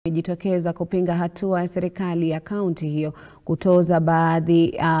Wamejitokeza kupinga hatua ya serikali ya kaunti hiyo kutoza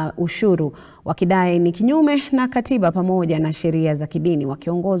baadhi ushuru, wakidai ni kinyume na katiba pamoja na sheria za kidini.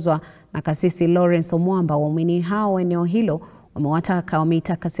 Wakiongozwa na Kasisi Omwamba, waumini hao eneo hilo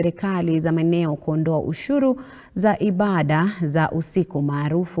wameitaka serikali za maeneo kuondoa ushuru za ibada za usiku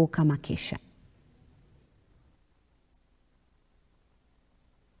maarufu kama Kesho.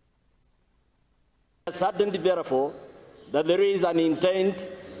 Certainly, therefore, that there is an intent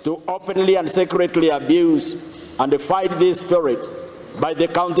to openly and secretly abuse and fight this spirit by the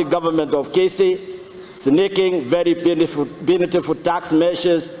county government of Kisii, sneaking very punitive tax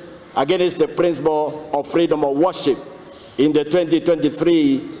measures against the principle of freedom of worship in the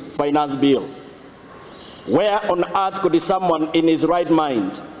 2023 finance bill. Where on earth could someone in his right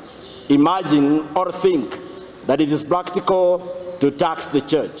mind imagine or think that it is practical to tax the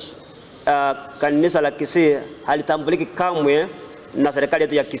church? Kanisa la Kisii halitambuliki kamwe na serikali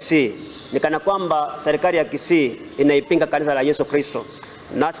yetu ya Kisii. Ni kana kwamba serikali ya Kisii inaipinga kanisa la Yesu Kristo.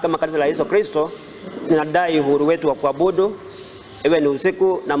 Nasi kama kanisa la Yesu Kristo tunadai uhuru wetu wa kuabudu iwe ni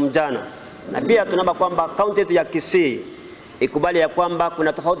usiku na mchana. Na pia tunaomba kwamba kaunti yetu ya Kisii ikubali ya kwamba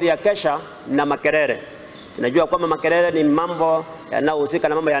kuna tofauti ya kesha na makelele. Tunajua kwamba makelele ni mambo yanayohusika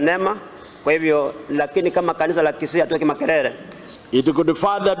na mambo ya neema. Kwa hivyo lakini kama kanisa la Kisii hatuweki makelele. It could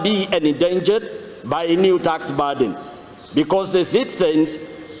further be endangered by a new tax burden because the citizens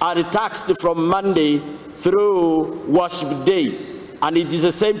are taxed from Monday through worship day, and it is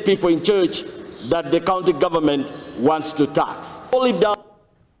the same people in church that the county government wants to tax.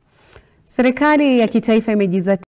 Serikali ya kitaifa imejizatiti